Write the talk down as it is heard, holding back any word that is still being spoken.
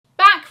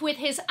back with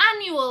his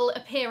annual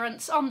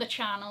appearance on the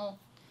channel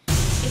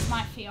is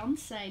my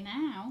fiancé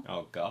now.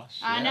 Oh gosh.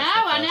 I yeah,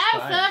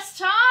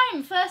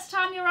 know. First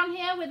time you're on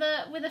here with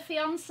a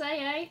fiancé,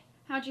 eh?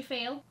 How do you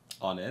feel?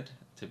 Honoured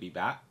to be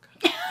back.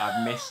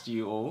 I've missed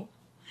you all.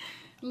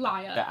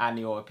 Liar. The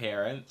annual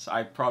appearance.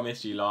 I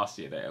promised you last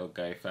year that it'll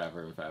go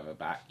further and further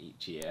back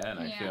each year, and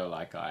I feel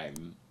like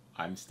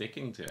I'm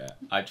sticking to it.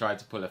 I tried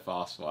to pull a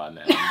fast one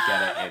and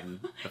get it in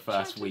the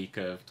first week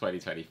of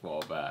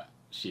 2024, but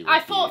she refused. I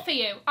fought for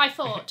you.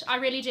 I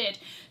really did.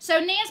 So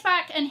Nia's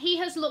back, and he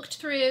has looked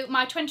through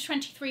my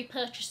 2023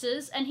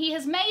 purchases, and he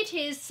has made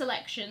his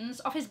selections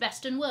of his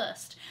best and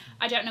worst.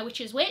 I don't know which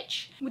is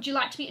which. Would you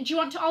like to be... Do you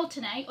want to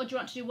alternate, or do you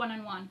want to do one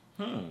and one?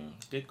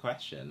 Good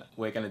question.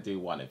 We're going to do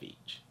one of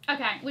each.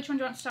 Okay, which one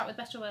do you want to start with,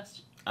 best or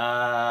worst?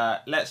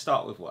 Let's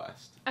start with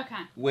worst.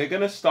 Okay. We're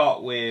going to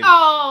start with...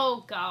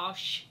 Oh,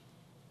 gosh.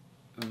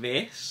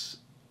 This.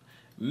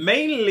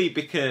 Mainly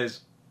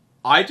because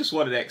I just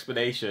want an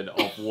explanation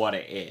of what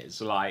it is.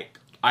 Like,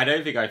 I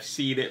don't think I've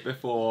seen it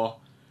before.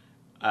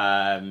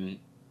 I'm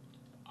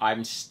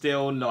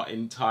still not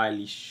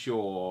entirely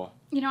sure.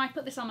 You know, I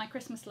put this on my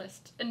Christmas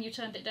list and you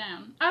turned it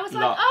down. I was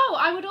like, oh,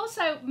 I would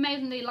also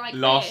mainly like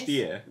last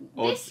year?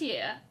 This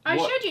year. I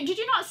showed you. Did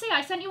you not see?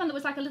 I sent you one that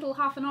was like a little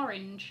half an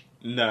orange.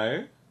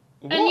 No.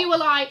 What? And you were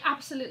like,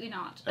 absolutely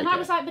not. And Okay. I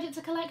was like, but it's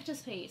a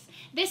collector's piece.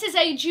 This is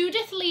a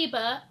Judith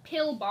Lieber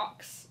pill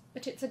box,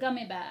 but it's a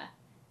gummy bear.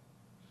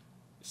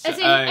 So,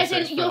 as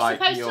in you're like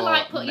supposed to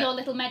like put your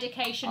little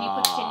medication, you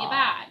put it in your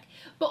bag.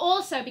 But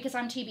also, because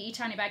I'm TBE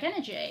Tiny Bag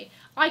Energy,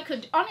 I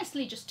could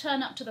honestly just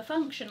turn up to the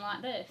function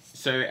like this.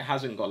 So it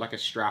hasn't got like a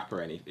strap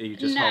or anything? You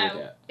just hold it?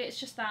 No, it's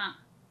just that.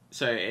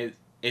 So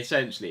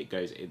essentially it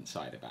goes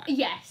inside a bag?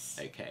 Yes.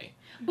 Okay.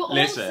 But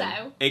Listen,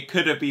 also... it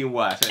could have been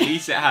worse. At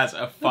least it has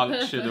a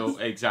functional...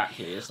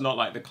 Exactly. It's not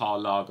like the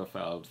Karl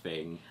Lagerfeld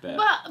thing. That...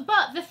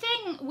 But the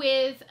thing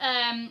with...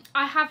 I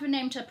have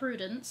named her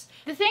Prudence.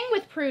 The thing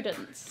with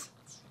Prudence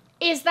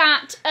is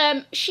that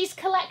she's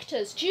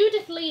collectors.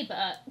 Judith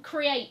Lieber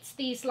creates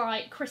these,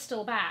 like,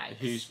 crystal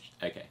bags.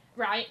 Okay.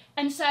 Right?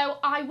 And so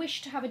I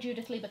wish to have a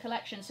Judith Lieber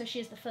collection, so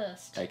she is the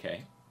first.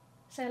 Okay.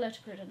 Say hello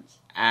to Prudence.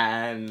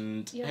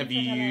 And You have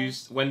you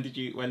used... When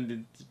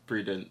did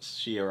Prudence,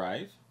 she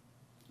arrive?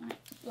 Right,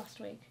 last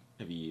week.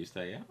 Have you used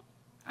her yet?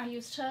 I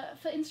used her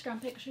for Instagram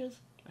pictures.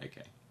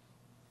 Okay.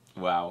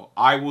 Well,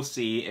 I will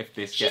see if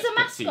this She's gets a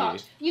put to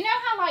mascot. You know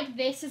how, like,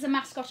 this is a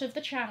mascot of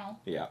the channel?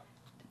 Yeah.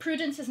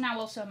 Prudence is now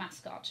also a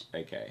mascot.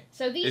 Okay.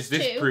 So these Is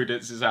this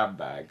Prudence's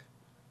handbag?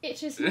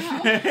 It is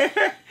now.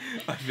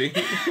 I think.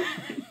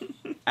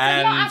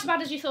 And not as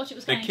bad as you thought it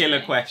was going to be. The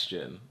killer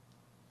question.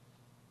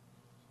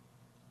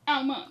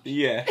 How much?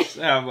 Yes,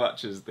 how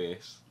much is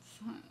this?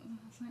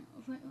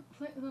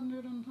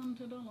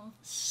 $620.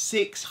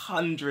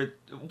 600.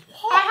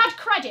 What? I had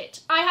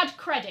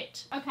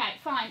credit. Okay,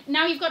 fine.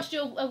 Now you've got to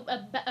do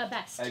a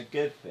best. A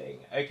good thing.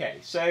 Okay,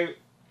 so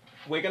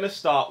we're going to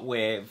start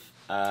with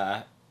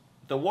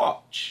the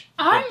watch.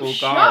 I'm the Bulgari.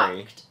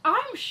 shocked.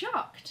 I'm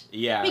shocked.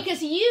 Yeah.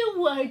 Because you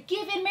were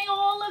giving me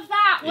all of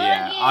that,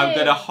 weren't you? I'm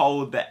going to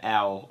hold the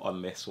L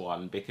on this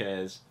one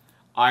because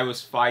I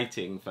was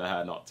fighting for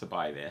her not to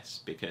buy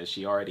this because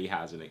she already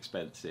has an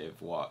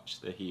expensive watch,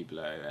 the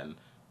Hublot, and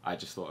I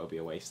just thought it would be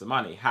a waste of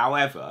money.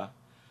 However,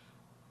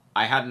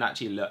 I hadn't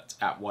actually looked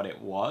at what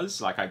it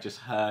was. Like, I just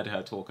heard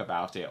her talk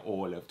about it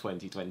all of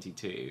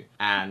 2022.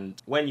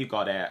 And when you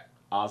got it,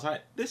 I was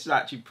like, this is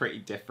actually pretty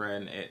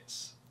different.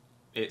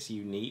 It's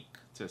unique,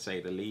 to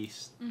say the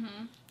least.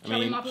 I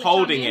mean,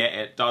 holding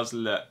it does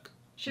look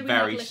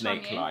very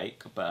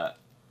snake-like, but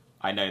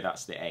I know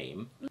that's the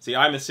aim. See,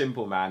 I'm a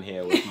simple man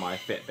here with my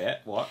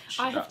Fitbit watch.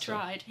 I have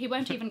tried. He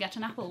won't even get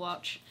an Apple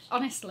Watch,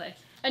 honestly.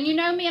 And you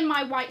know me and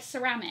my white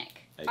ceramic.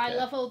 Okay. I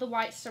love all the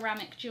white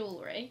ceramic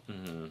jewellery.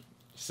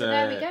 So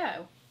there we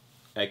go.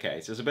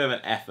 Okay, so it's a bit of an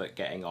effort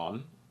getting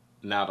on.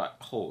 Now that,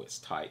 it's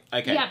tight.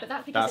 Okay. Yeah, but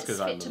that's because it's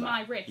fit to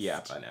my wrist.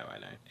 Yeah, I know.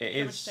 It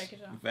is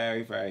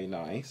very, very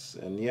nice.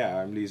 And yeah,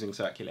 I'm losing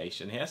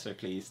circulation here, so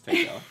please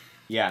take it off.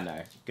 Yeah,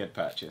 no, good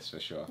purchase for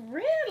sure.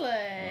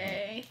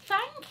 Really?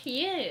 Thank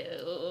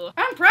you.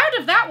 I'm proud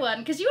of that one,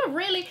 because you were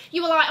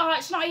like, oh,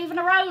 it's not even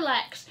a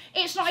Rolex.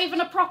 It's not even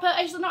a proper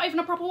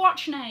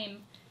watch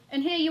name.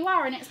 And here you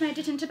are, and it's made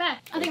it into bed.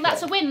 I think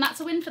that's a win. That's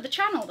a win for the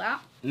channel,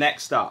 that.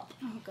 Next up.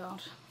 Oh,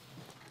 God.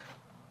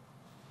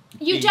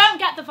 You don't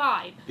get the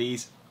vibe.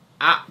 These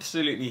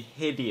absolutely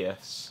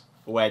hideous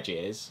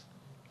wedges.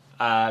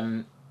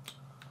 I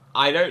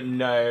don't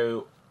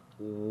know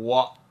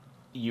what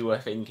you were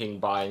thinking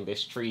buying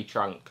this tree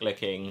trunk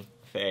looking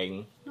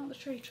thing. Not the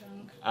tree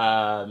trunk.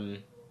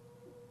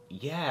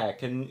 Yeah,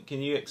 can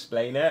you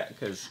explain it?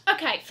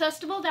 Okay,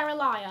 first of all, they're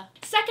Alaia.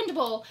 Second of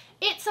all,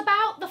 it's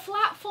about the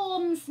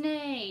platforms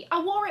knee.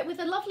 I wore it with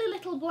a lovely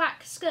little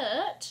black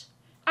skirt,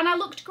 and I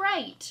looked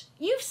great.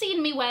 You've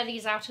seen me wear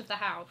these out of the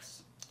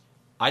house.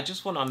 I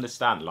just want to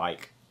understand,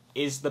 like,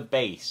 is the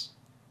base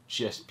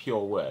just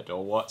pure wood,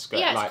 or what's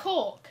going on? Yeah, it's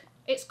cork.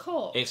 It's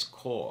cork. It's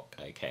cork,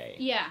 okay.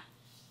 Yeah.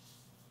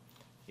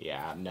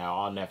 Yeah, no,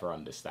 I'll never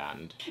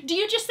understand. Do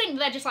you just think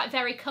they're just like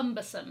very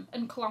cumbersome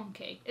and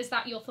clunky? Is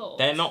that your thought?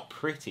 They're not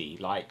pretty.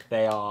 Like,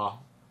 they are...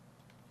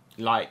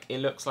 Like, it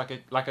looks like a...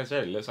 Like I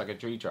said, it looks like a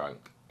tree trunk.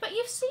 But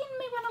you've seen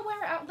me when I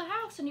wear it out of the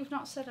house and you've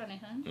not said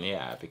anything.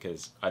 Yeah,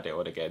 because I didn't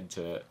want to get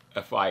into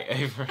a fight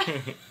over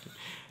it.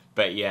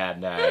 But yeah,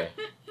 no,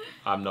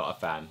 I'm not a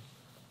fan.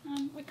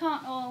 We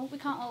can't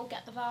all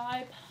get the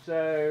vibe.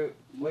 So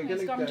we're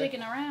He's gone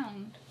digging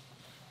around.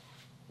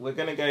 We're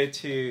gonna go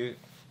to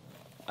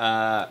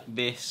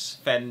this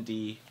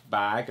Fendi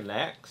bag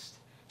next,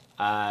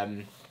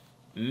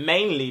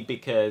 mainly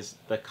because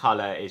the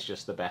colour is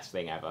just the best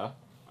thing ever.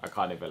 I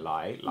can't even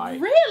lie.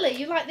 Like, really,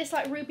 you like this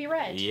like ruby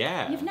red?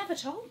 Yeah. You've never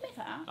told me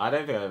that. I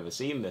don't think I've ever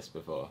seen this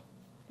before.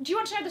 Do you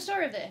want to know the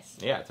story of this?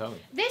 Yeah, tell me.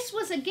 This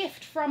was a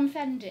gift from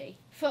Fendi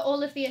for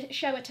all of the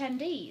show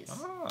attendees.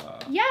 Ah.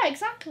 Yeah,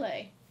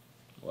 exactly.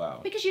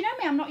 Wow. Because you know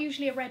me, I'm not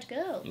usually a red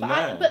girl. But,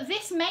 No. but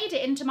this made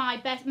it into my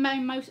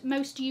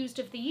most used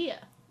of the year.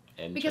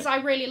 Because I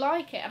really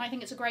like it and I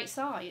think it's a great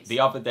size. The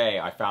other day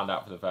I found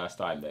out for the first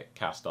time that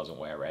Cass doesn't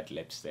wear red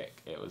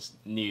lipstick. It was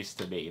news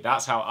to me.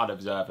 That's how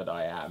unobservant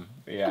I am.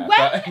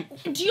 Yeah.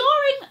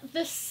 During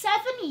the 7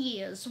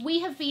 years we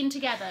have been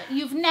together,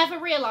 you've never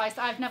realised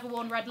that I've never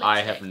worn red lipstick?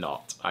 I have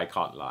not. I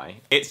can't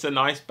lie. It's a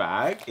nice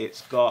bag.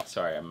 It's got...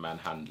 Sorry, I'm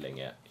manhandling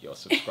it. Your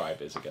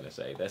subscribers are going to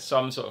say. There's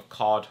some sort of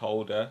card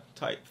holder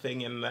type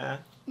thing in there.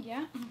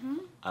 Yeah.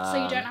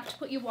 So you don't have to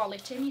put your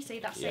wallet in. You see,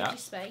 that saves you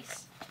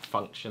space.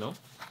 Functional.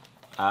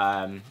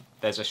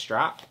 There's a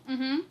strap,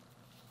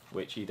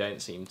 which you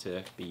don't seem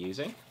to be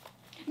using.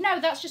 No,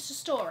 that's just to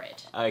store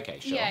it. Okay,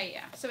 sure.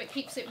 Yeah. So it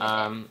keeps it with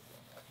it.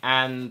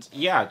 And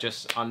yeah,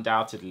 just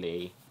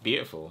undoubtedly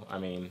beautiful. I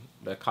mean,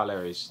 the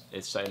colour is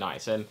so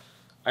nice. And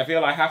I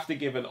feel I have to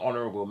give an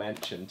honourable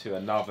mention to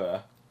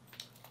another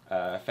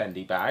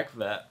Fendi bag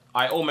that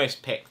I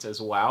almost picked as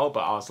well,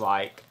 but I was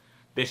like,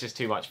 this is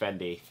too much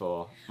Fendi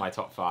for my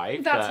top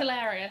 5. That's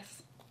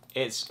hilarious.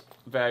 It's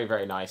very,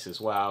 very nice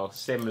as well.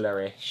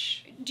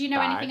 Similar-ish. Do you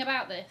know anything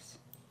about this?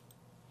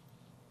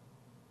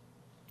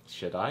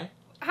 Should I?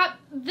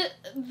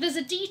 There's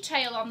a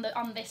detail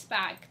on this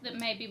bag that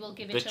maybe will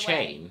give it away. The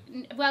chain?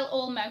 Well,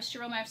 almost.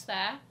 You're almost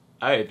there.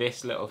 Oh,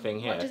 this little thing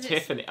here. What does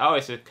Tiffany. Oh,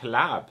 it's a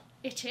collab.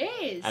 It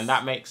is. And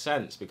that makes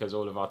sense because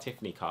all of our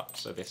Tiffany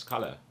cups are this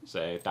colour.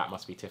 So that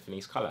must be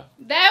Tiffany's colour.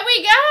 There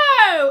we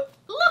go!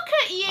 Look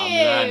at you!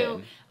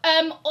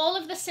 I'm learning. All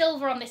of the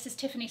silver on this is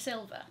Tiffany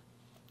silver.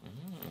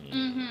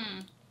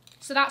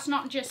 So that's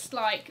not just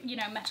like, you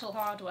know, metal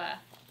hardware.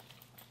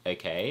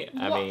 Okay,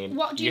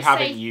 what do you you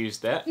haven't say?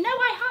 used it. No,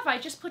 I have. I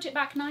just put it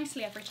back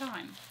nicely every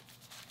time.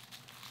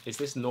 Is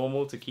this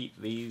normal to keep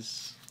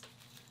these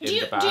in Do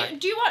the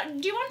bag? you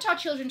want our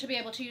children to be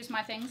able to use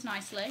my things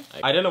nicely?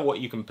 I don't know what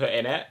you can put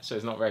in it, so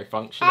it's not very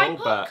functional. I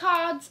put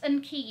cards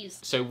and keys.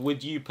 So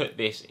would you put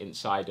this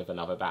inside of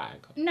another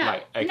bag? No,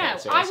 okay, no.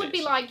 so I would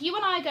be like, you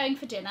and I are going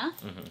for dinner.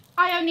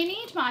 I only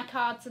need my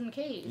cards and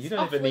keys. You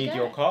don't even need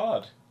your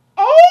card.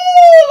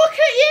 Oh, look at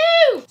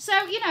you!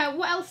 So, you know,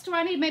 what else do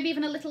I need? Maybe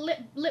even a little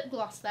lip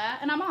gloss there,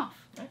 and I'm off.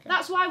 Okay.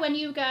 That's why when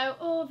you go,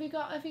 oh, have you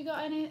got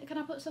any? Can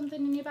I put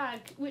something in your bag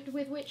with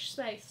which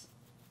space?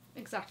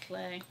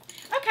 Exactly.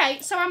 Okay,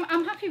 so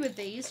I'm happy with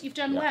these. You've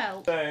done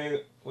well. So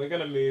we're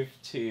gonna move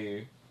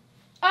to.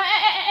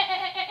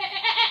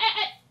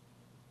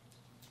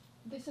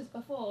 This is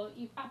before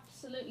you've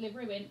absolutely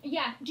ruined.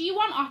 Yeah. Do you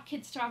want our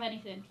kids to have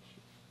anything?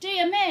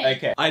 Dear me.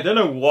 Okay. I don't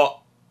know what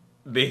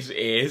this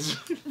is.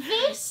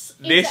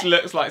 This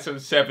looks like some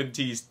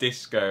 70s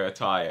disco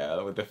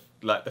attire with the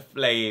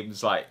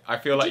flames. Like, I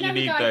feel like you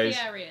need those.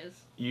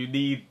 You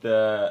need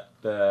the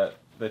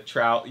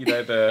trout, you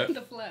know,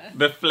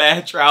 the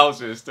flare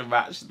trousers to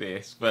match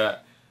this,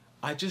 but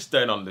I just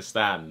don't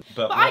understand.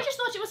 But I just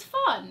thought it was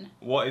fun.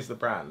 What is the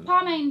brand?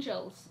 Palm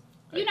Angels.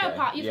 You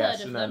know you've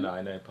heard of them. No,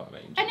 I know Palm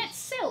Angels. And it's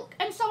silk.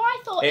 And so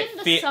I thought in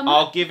the summer...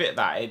 I'll give it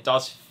that. It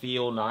does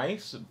feel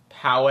nice.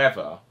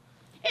 However...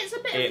 It's a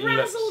bit of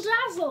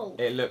razzle-dazzle.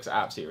 It looks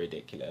absolutely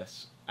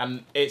ridiculous.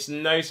 And it's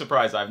no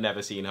surprise I've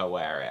never seen her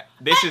wear it.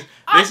 This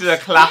is a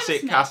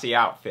classic Cassie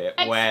outfit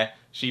where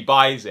she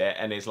buys it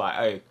and is like,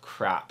 oh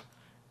crap,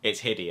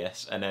 it's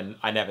hideous, and then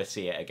I never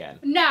see it again.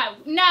 No.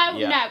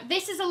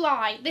 This is a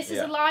lie. This is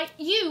a lie.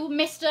 You,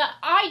 Mr.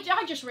 I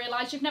just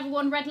realised you've never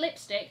worn red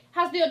lipstick,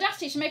 has the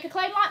audacity to make a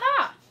claim like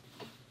that.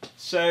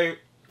 So,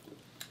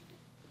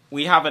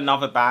 we have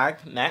another bag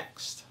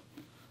next.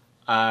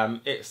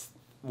 It's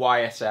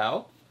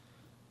YSL,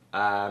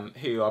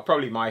 who are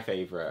probably my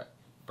favourite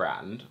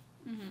brand.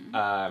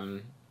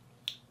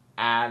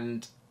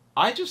 And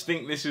I just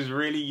think this is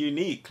really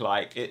unique.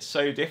 Like, it's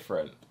so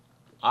different.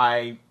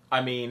 I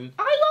mean...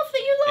 I love that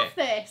you love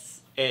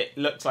this. It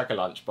looks like a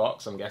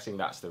lunchbox. I'm guessing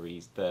that's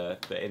the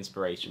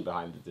inspiration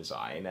behind the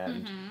design.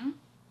 And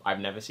I've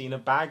never seen a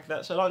bag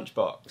that's a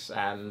lunchbox.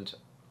 And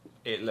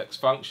it looks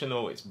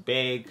functional. It's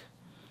big.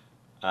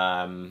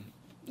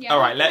 Yeah, all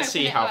right, let's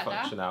see how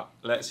functional.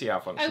 Let's see how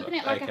functional. Open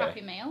it like a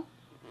Happy Meal.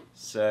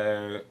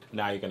 So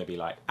now you're going to be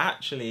like,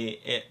 actually,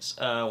 it's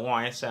a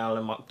YSL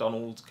and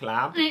McDonald's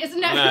collab. It's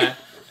no.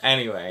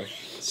 Anyway,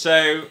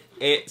 so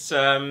it's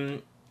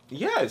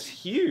it's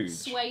huge.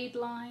 Suede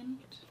lined.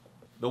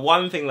 The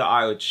one thing that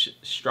I would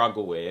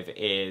struggle with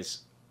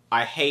is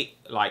I hate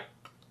like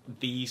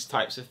these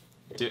types of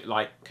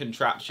like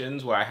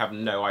contraptions where I have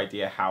no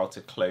idea how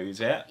to close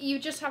it. You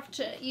just have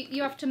to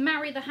you have to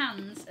marry the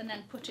hands and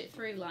then put it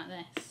through like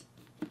this.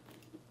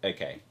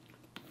 Okay.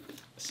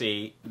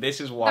 See,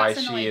 this is why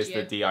That's she is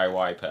annoyed the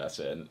DIY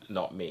person,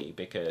 not me,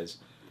 because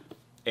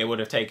it would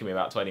have taken me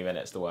about 20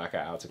 minutes to work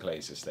out how to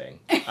close this thing.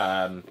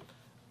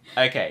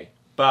 Okay,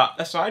 but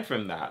aside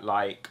from that,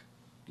 like,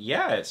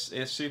 yeah, it's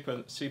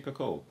super, super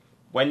cool.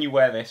 When you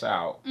wear this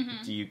out,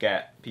 do you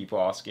get people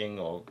asking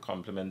or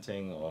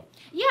complimenting or?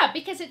 Yeah,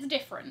 because it's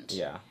different.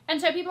 Yeah.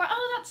 And so people are like,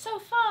 oh, that's so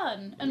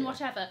fun and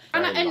whatever.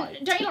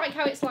 And don't you like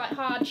how it's like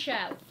hard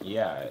shell?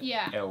 Yeah.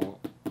 Yeah.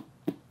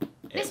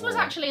 This was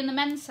actually in the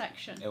men's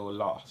section. It will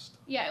last.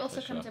 Yeah, it also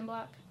comes in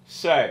black.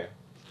 So.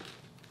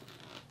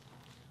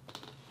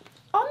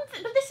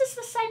 But this is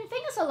the same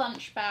thing as a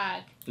lunch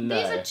bag. No.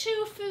 These are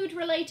two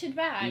food-related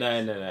bags.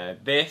 No.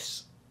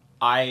 This,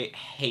 I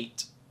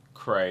hate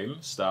chrome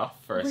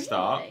stuff for a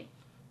start.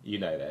 You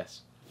know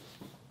this.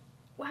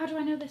 Well, how do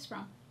I know this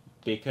from?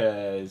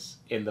 Because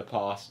in the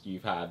past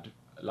you've had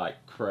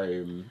like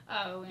chrome.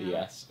 Oh, yeah.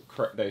 Yes,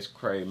 those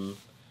chrome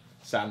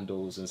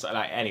sandals and so.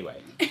 Like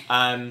anyway,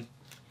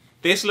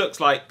 this looks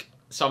like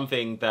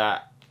something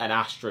that an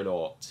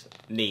astronaut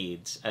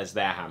needs as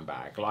their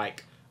handbag.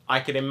 Like I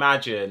could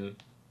imagine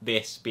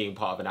this being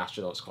part of an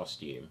astronaut's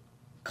costume.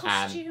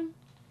 Costume. And,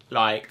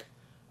 like,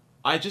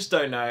 I just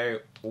don't know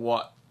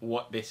what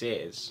this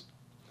is.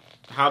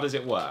 How does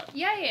it work?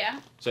 Yeah.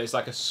 So it's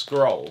like a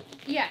scroll.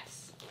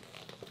 Yes.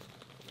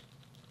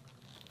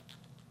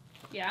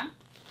 Yeah.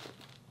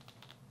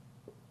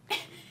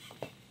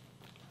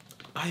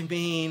 I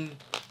mean,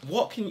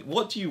 what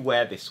do you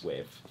wear this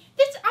with?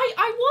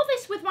 I wore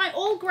this with my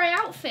all grey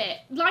outfit.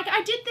 Like,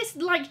 I did this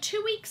like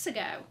 2 weeks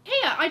ago.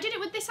 Here, I did it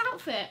with this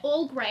outfit,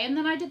 all grey, and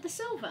then I did the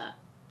silver.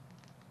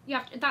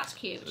 That's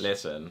cute.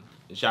 Listen,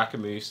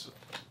 Jacquemus,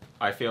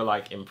 I feel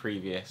like in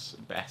previous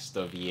best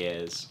of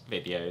years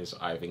videos,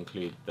 I've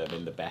included them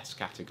in the best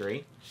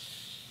category.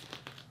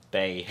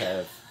 They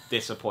have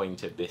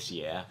disappointed this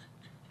year.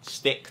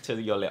 Stick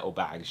to your little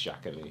bags,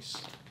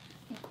 Jacquemus.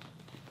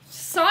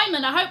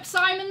 Simon, I hope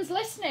Simon's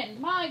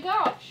listening. My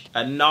gosh.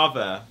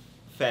 Another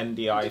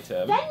Fendi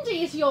item.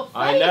 Fendi is your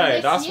favourite. I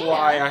know, that's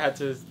why I had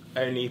to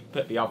only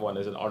put the other one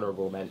as an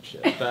honourable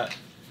mention. But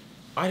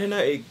I don't know,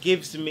 it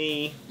gives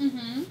me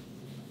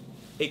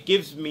it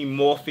gives me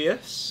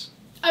Morpheus.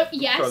 Oh,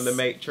 yes. From the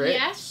Matrix.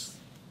 Yes.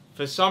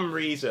 For some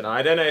reason,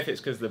 I don't know if it's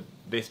because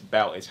this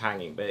belt is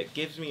hanging, but it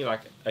gives me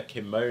like a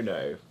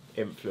kimono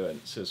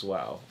influence as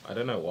well. I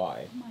don't know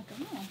why. Oh my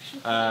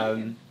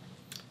gosh.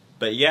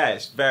 But yeah,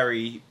 it's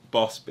very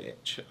boss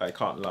bitch, I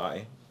can't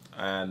lie.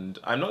 And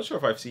I'm not sure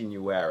if I've seen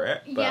you wear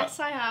it. But yes,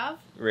 I have.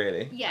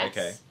 Really? Yes.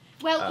 Okay.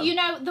 Well, you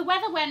know, the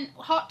weather went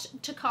hot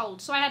to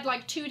cold, so I had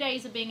like 2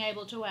 days of being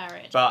able to wear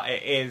it. But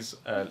it is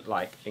a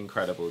like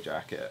incredible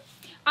jacket.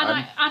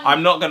 And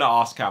I'm not going to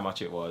ask how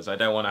much it was. I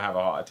don't want to have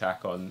a heart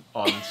attack on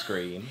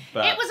screen.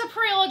 But it was a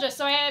pre-order,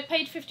 so I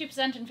paid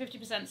 50% and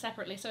 50%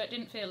 separately, so it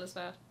didn't feel as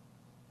bad.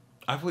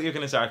 I thought you were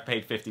going to say I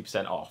paid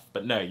 50% off,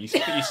 but no, you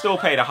still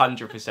paid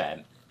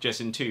 100%,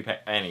 just in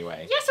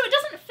anyway. Yeah, so it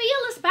doesn't feel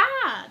as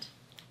bad.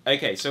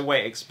 Okay, so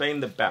wait, explain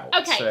the belt.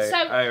 Okay,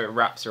 so it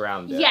wraps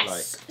around it.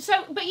 Yes.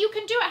 But you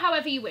can do it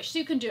however you wish. So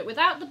you can do it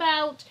without the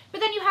belt,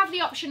 but then you have the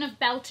option of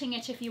belting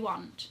it if you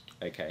want.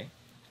 Okay.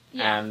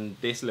 Yeah. And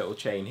this little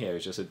chain here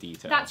is just a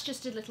detail. That's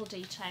just a little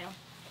detail.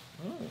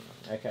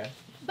 Okay.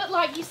 But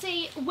like you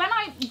see, when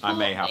I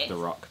may have to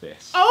rock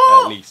this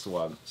at least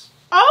once.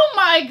 Oh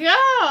my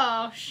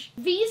gosh!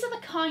 These are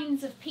the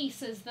kinds of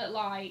pieces that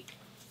like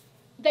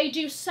they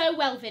do so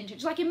well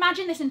vintage. Like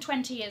imagine this in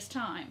 20 years'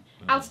 time.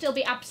 I'll still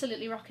be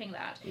absolutely rocking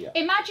that. Yeah.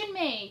 Imagine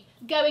me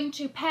going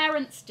to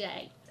Parents'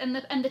 Day and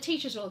the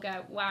teachers will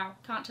go, "Wow,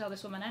 can't tell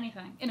this woman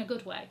anything," in a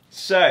good way.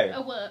 So.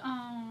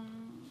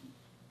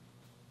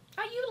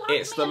 Are you like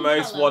it's the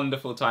most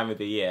wonderful time of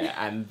the year,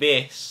 and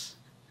this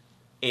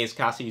is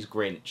Cassie's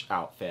Grinch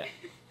outfit.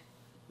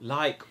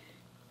 Like,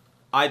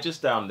 I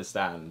just don't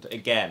understand.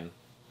 Again,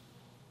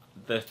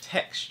 the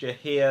texture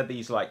here,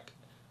 these like,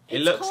 it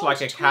looks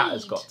like a cat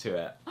has got to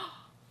it.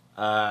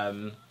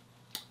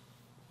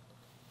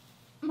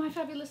 My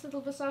fabulous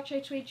little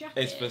Versace tweed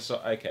jacket. It's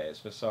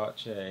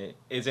Versace.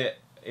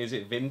 Is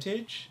it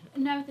vintage?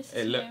 No, this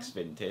is It looks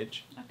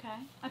vintage. Okay.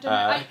 I don't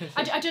know.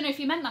 I don't know if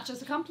you meant that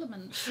as a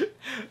compliment.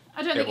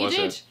 I don't think you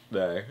did.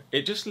 No.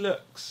 It just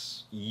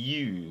looks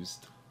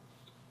used.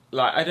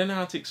 Like, I don't know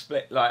how to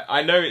explain. Like,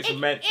 I know it's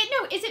meant...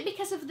 No, is it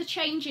because of the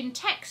change in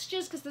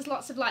textures? Because there's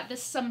lots of, like,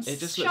 there's some shiny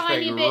bits. It just looks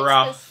very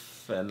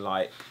rough and,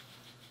 like...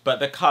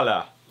 But the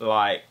colour,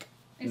 like...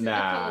 Is it the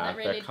colour that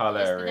really is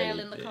the nail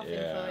in the coffin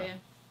for you?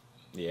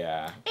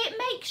 Yeah. It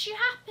makes you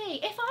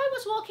happy.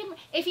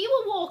 If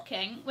you were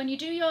walking, when you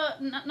do your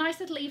nice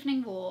little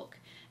evening walk,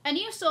 and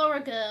you saw a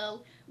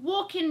girl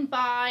walking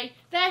by,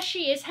 there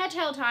she is, head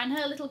held high in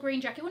her little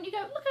green jacket, wouldn't you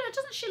go, look at her,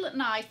 doesn't she look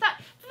nice?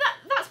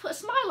 That's put a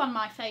smile on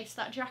my face,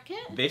 that jacket.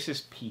 This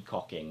is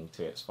peacocking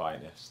to its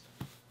finest.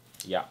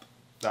 Yep,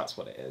 that's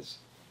what it is.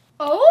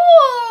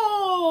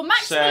 Oh,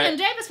 Maximilian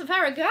Davis for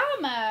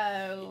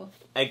Ferragamo.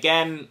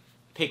 Again,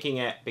 picking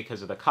it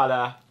because of the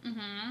colour.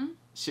 Mm-hmm.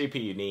 Super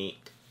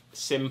unique,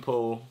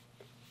 simple.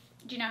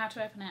 Do you know how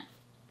to open it?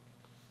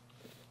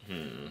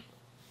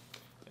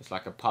 It's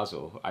like a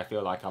puzzle. I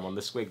feel like I'm on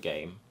the Squid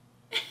Game.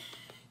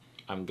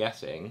 I'm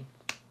guessing.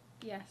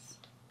 Yes.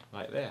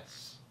 Like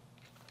this.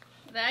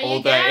 There you go.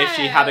 Although if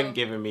she hadn't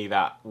given me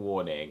that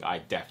warning, I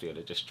definitely would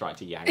have just tried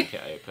to yank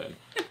it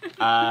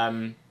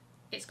open.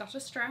 It's got a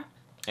strap.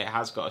 It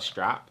has got a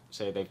strap,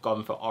 so they've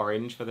gone for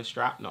orange for the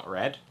strap, not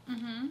red.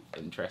 Mm-hmm.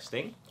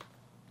 Interesting.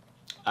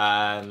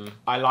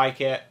 I like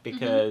it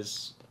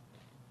because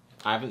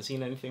I haven't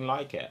seen anything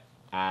like it,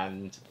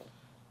 and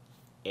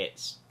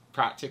it's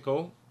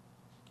practical,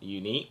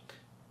 unique,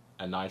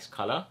 a nice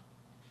colour.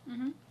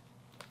 Mm-hmm.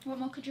 What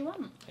more could you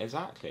want?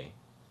 Exactly.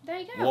 There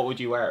you go. What would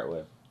you wear it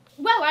with?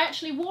 Well, I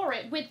actually wore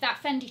it with that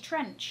Fendi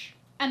trench.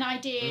 And I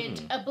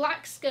did a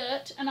black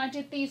skirt, and I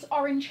did these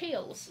orange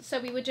heels. So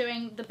we were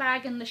doing the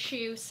bag and the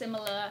shoe,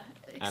 similar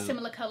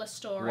colour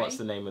story. What's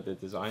the name of the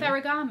designer?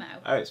 Ferragamo.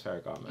 Oh, it's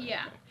Ferragamo.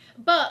 Yeah. Okay.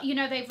 But, you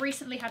know, they've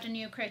recently had a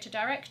new creative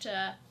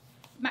director,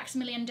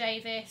 Maximilian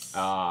Davis.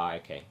 Ah,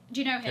 okay.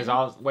 Do you know him?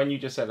 Because when you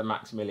just said the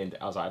Maximilian,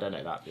 I was like, I don't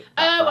know that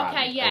Oh, brand.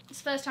 okay, yeah.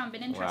 It's the first time I've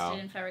been interested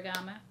in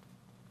Ferragamo.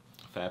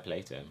 Fair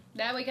play to him.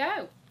 There we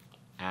go.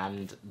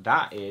 And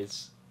that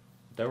is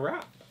the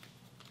wrap.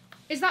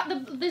 Is that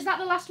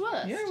the last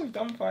worst? Yeah, we've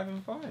done 5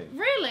 and 5.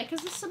 Really?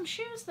 Because there's some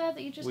shoes there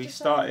that you just We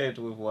decided. started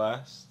with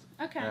worst.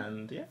 Okay.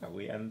 And yeah,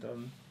 we end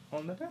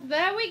on the best.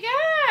 There we go.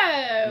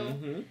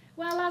 Mm-hmm.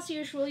 Well, as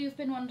usual, you've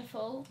been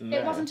wonderful. No.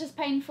 It wasn't as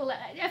painful.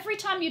 Every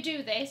time you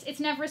do this, it's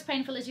never as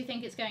painful as you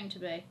think it's going to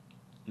be.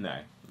 No,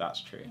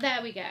 that's true.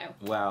 There we go.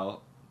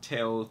 Well,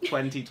 till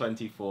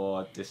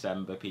 2024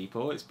 December,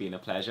 people, it's been a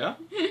pleasure.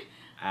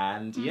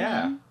 And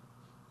yeah,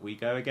 we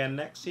go again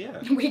next year.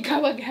 We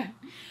go again.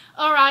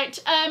 All right.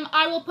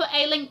 I will put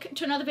a link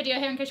to another video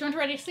here in case you haven't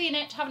already seen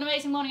it. Have an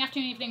amazing morning,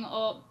 afternoon, evening,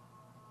 or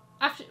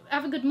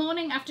have a good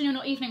morning, afternoon,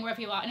 or evening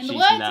wherever you are. And in She's the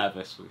words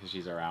nervous because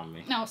she's around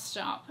me. No,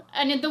 stop.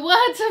 And in the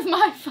words of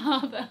my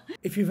father.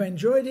 If you've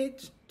enjoyed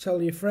it,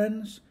 tell your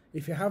friends.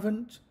 If you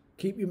haven't,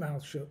 keep your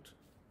mouth shut.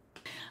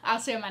 I'll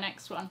see you in my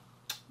next one.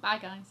 Bye,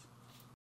 guys.